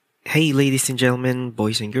Hey, ladies and gentlemen,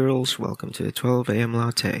 boys and girls, welcome to the 12 AM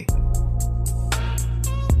Latte.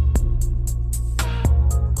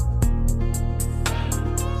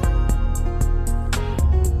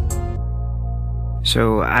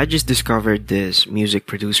 So, I just discovered this music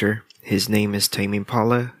producer. His name is Tame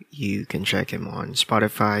Impala. You can check him on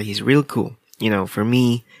Spotify. He's real cool. For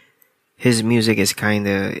me, his music is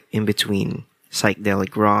kinda in between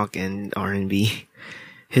psychedelic rock and R&B.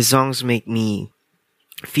 His songs make me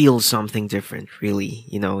feel something different, really,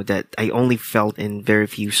 that I only felt in very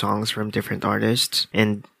few songs from different artists.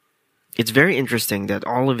 And it's very interesting that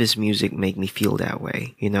all of his music make me feel that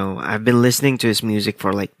way. I've been listening to his music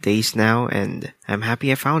for like days now, and I'm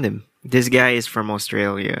happy I found him. This guy is from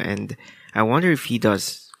Australia, and I wonder if he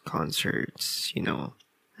does concerts, I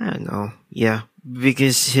don't know. Yeah,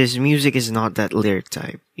 because his music is not that lyric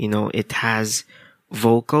type. It has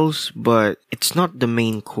vocals, but it's not the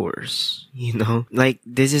main chorus, Like,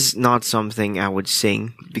 this is not something I would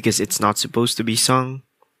sing because it's not supposed to be sung.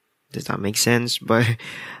 Does that make sense? But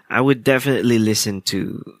I would definitely listen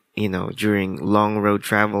to, during long road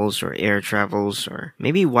travels or air travels or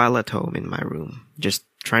maybe while at home in my room, just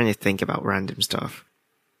trying to think about random stuff.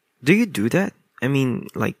 Do you do that? I mean,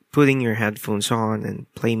 like putting your headphones on and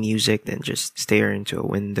play music, then just stare into a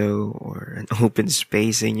window or an open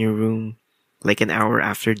space in your room, like an hour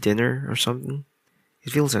after dinner or something.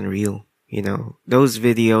 It feels unreal. Those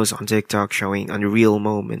videos on TikTok showing unreal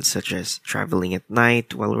moments such as traveling at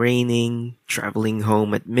night while raining, traveling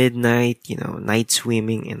home at midnight, night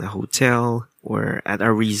swimming in a hotel or at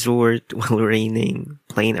a resort while raining,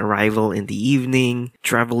 plane arrival in the evening,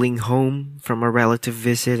 traveling home from a relative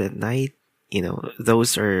visit at night.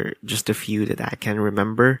 Those are just a few that I can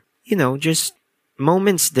remember. Just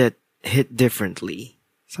moments that hit differently.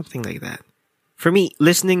 Something like that. For me,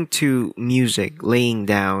 listening to music, laying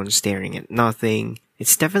down, staring at nothing,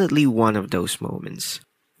 it's definitely one of those moments.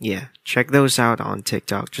 Yeah, check those out on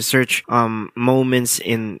TikTok. Just search moments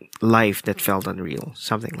in life that felt unreal.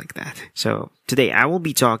 Something like that. So, today I will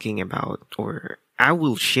be talking about, or I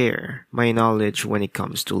will share my knowledge when it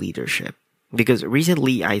comes to leadership. Because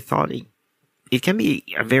recently I thought it can be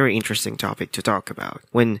a very interesting topic to talk about.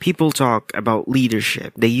 When people talk about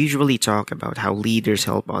leadership, they usually talk about how leaders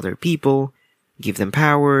help other people, give them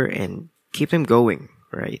power, and keep them going,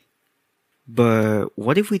 right? But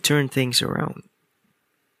what if we turn things around?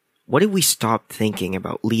 What if we stop thinking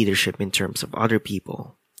about leadership in terms of other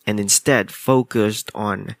people and instead focused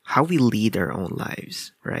on how we lead our own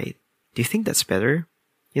lives, right? Do you think that's better?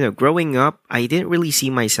 Growing up, I didn't really see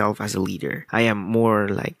myself as a leader. I am more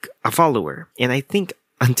like a follower. And I think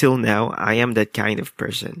until now, I am that kind of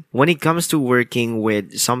person. When it comes to working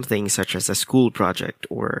with something such as a school project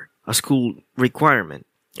or a school requirement,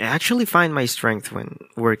 I actually find my strength when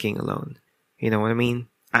working alone. You know what I mean?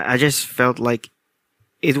 I just felt like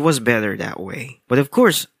it was better that way. But of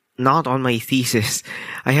course, not on my thesis.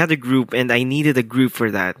 I had a group and I needed a group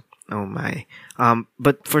for that. Oh my.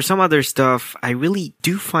 But for some other stuff, I really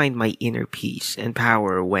do find my inner peace and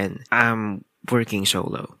power when I'm working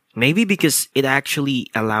solo. Maybe because it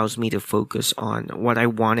actually allows me to focus on what I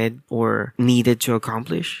wanted or needed to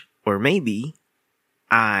accomplish. Or maybe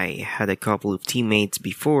I had a couple of teammates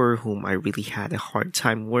before whom I really had a hard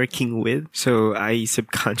time working with. So I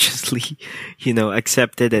subconsciously,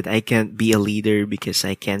 accepted that I can't be a leader because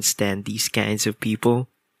I can't stand these kinds of people.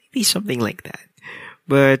 Maybe something like that.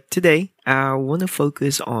 But today, I want to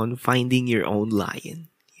focus on finding your own lion,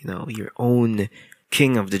 your own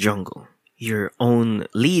king of the jungle, your own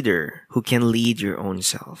leader who can lead your own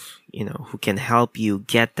self, who can help you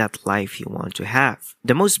get that life you want to have.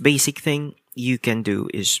 The most basic thing you can do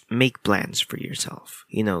is make plans for yourself,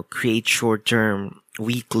 create short-term,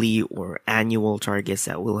 weekly, or annual targets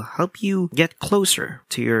that will help you get closer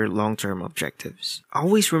to your long-term objectives.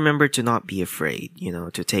 Always remember to not be afraid,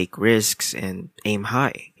 to take risks and aim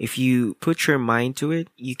high. If you put your mind to it,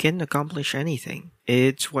 you can accomplish anything.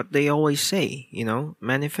 It's what they always say,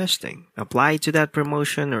 manifesting. Apply to that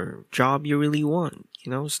promotion or job you really want.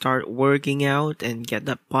 Start working out and get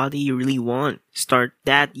that body you really want. Start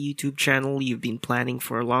that YouTube channel you've been planning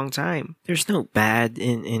for a long time. There's no bad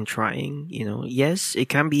in trying, Yes, it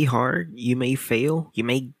can be hard. You may fail. You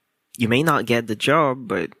may not get the job,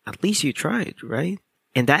 but at least you tried, right?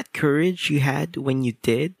 And that courage you had when you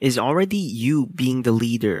did is already you being the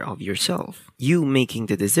leader of yourself. You making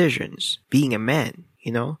the decisions. Being a man.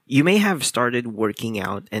 You may have started working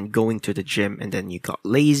out and going to the gym and then you got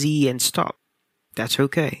lazy and stopped. That's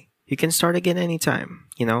okay. You can start again anytime.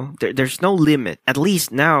 There's no limit. At least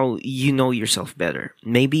now you know yourself better.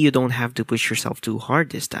 Maybe you don't have to push yourself too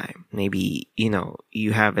hard this time. Maybe,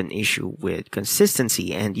 you have an issue with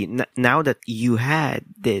consistency, and now that you had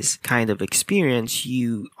this kind of experience,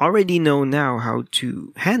 you already know now how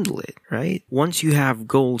to handle it, right? Once you have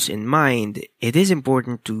goals in mind, it is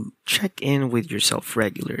important to check in with yourself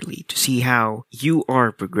regularly to see how you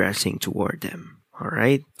are progressing toward them.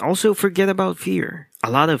 Alright? Also, forget about fear.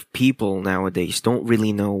 A lot of people nowadays don't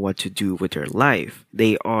really know what to do with their life.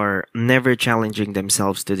 They are never challenging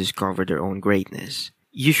themselves to discover their own greatness.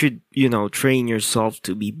 You should, train yourself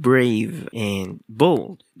to be brave and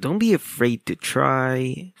bold. Don't be afraid to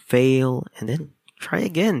try, fail, and then try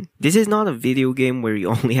again. This is not a video game where you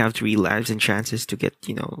only have 3 lives and chances to get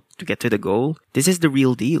to the goal. This is the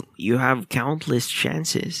real deal. You have countless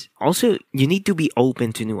chances. Also, you need to be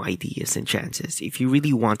open to new ideas and chances if you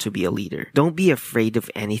really want to be a leader. Don't be afraid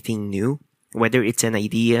of anything new. Whether it's an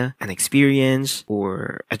idea, an experience,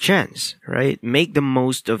 or a chance, right? Make the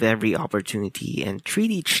most of every opportunity and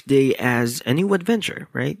treat each day as a new adventure,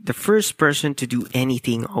 right? The first person to do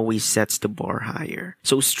anything always sets the bar higher.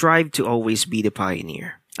 So strive to always be the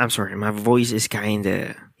pioneer. I'm sorry, my voice is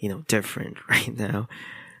kinda, different right now.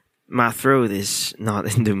 My throat is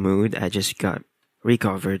not in the mood. I just got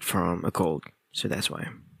recovered from a cold. So that's why.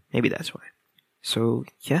 Maybe that's why. So,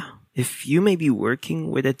 yeah. If you may be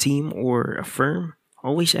working with a team or a firm,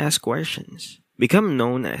 always ask questions. Become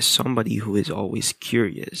known as somebody who is always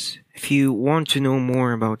curious. If you want to know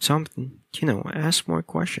more about something, ask more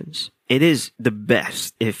questions. It is the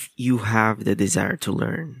best if you have the desire to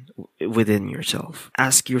learn within yourself.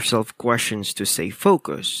 Ask yourself questions to stay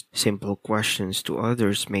focused. Simple questions to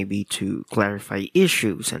others may be to clarify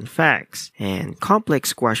issues and facts, and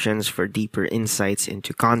complex questions for deeper insights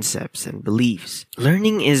into concepts and beliefs.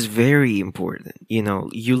 Learning is very important.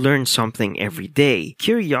 You learn something every day.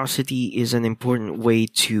 Curiosity is an important way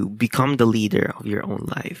to become the leader of your own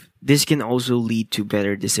life. This can also lead to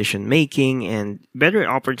better decision making and better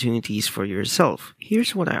opportunities for yourself.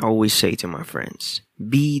 Here's what I always say to my friends.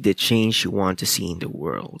 Be the change you want to see in the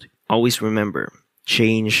world. Always remember,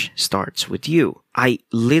 change starts with you. I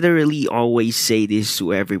literally always say this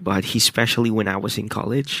to everybody, especially when I was in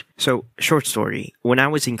college. So, short story. When I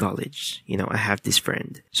was in college, I have this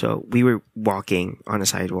friend. So, we were walking on a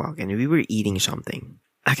sidewalk and we were eating something.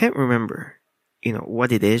 I can't remember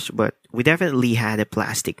what it is, but we definitely had a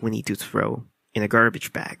plastic we need to throw in a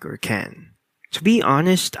garbage bag or can. To be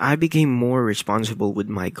honest, I became more responsible with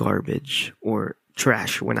my garbage or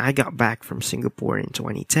trash when I got back from Singapore in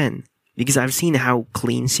 2010 because I've seen how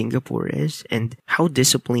clean Singapore is and how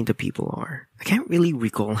disciplined the people are. I can't really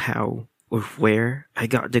recall how or where I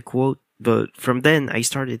got the quote, but from then I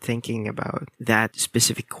started thinking about that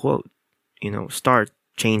specific quote. Start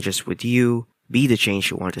changes with you, be the change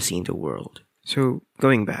you want to see in the world. So,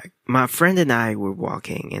 going back, my friend and I were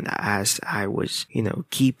walking, and as I was,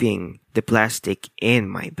 keeping the plastic in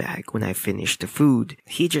my bag when I finished the food,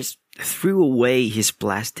 he just threw away his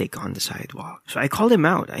plastic on the sidewalk. So I called him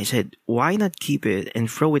out. I said, why not keep it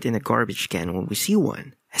and throw it in a garbage can when we see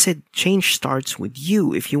one? I said, change starts with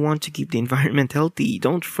you. If you want to keep the environment healthy,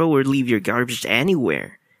 don't throw or leave your garbage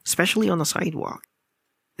anywhere, especially on a sidewalk.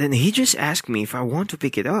 Then he just asked me if I want to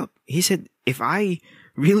pick it up. He said, if I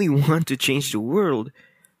really want to change the world,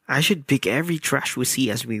 I should pick every trash we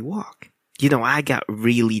see as we walk. I got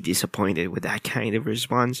really disappointed with that kind of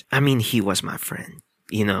response. I mean, he was my friend,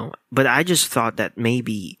 but I just thought that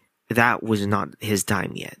maybe that was not his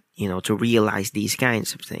time yet, to realize these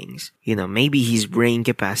kinds of things. Maybe his brain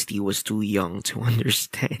capacity was too young to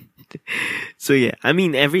understand. So yeah, I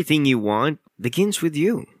mean, everything you want begins with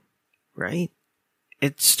you, right?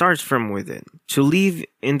 It starts from within. To live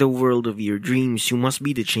in the world of your dreams, you must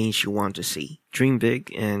be the change you want to see. Dream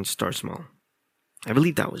big and start small. I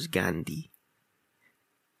believe that was Gandhi.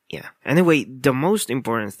 Yeah. Anyway, the most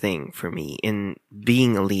important thing for me in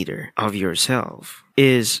being a leader of yourself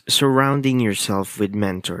is surrounding yourself with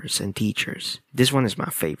mentors and teachers. This one is my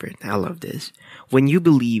favorite. I love this. When you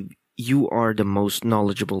believe you are the most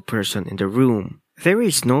knowledgeable person in the room, there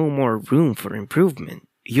is no more room for improvement.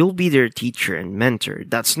 You'll be their teacher and mentor.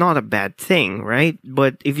 That's not a bad thing, right?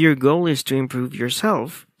 But if your goal is to improve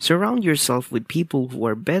yourself, surround yourself with people who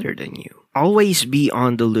are better than you. Always be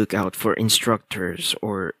on the lookout for instructors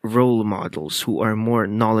or role models who are more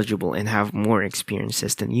knowledgeable and have more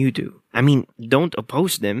experiences than you do. I mean, don't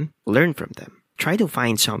oppose them, learn from them. Try to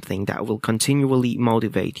find something that will continually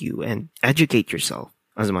motivate you and educate yourself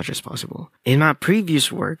as much as possible. In my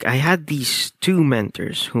previous work, I had these 2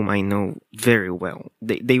 mentors whom I know very well.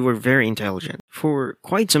 They were very intelligent. For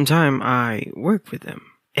quite some time, I worked with them.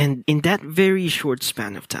 And in that very short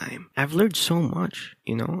span of time, I've learned so much,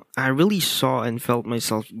 you know? I really saw and felt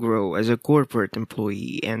myself grow as a corporate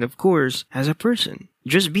employee and, of course, as a person.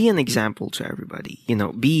 Just be an example to everybody, you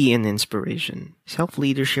know, be an inspiration.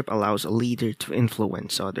 Self-leadership allows a leader to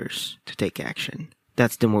influence others to take action.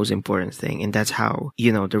 That's the most important thing. And that's how,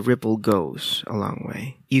 you know, the ripple goes a long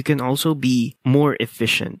way. You can also be more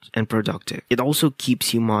efficient and productive. It also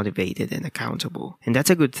keeps you motivated and accountable. And that's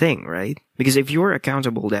a good thing, right? Because if you're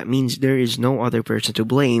accountable, that means there is no other person to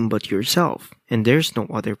blame but yourself. And there's no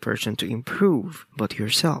other person to improve but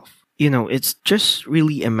yourself. You know, it's just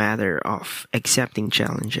really a matter of accepting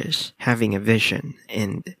challenges, having a vision,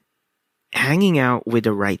 and hanging out with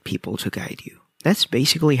the right people to guide you. That's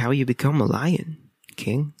basically how you become a lion,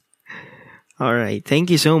 king. Alright, thank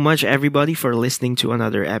you so much everybody for listening to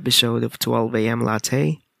another episode of 12 AM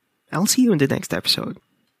Latte. I'll see you in the next episode.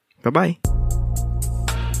 Bye-bye.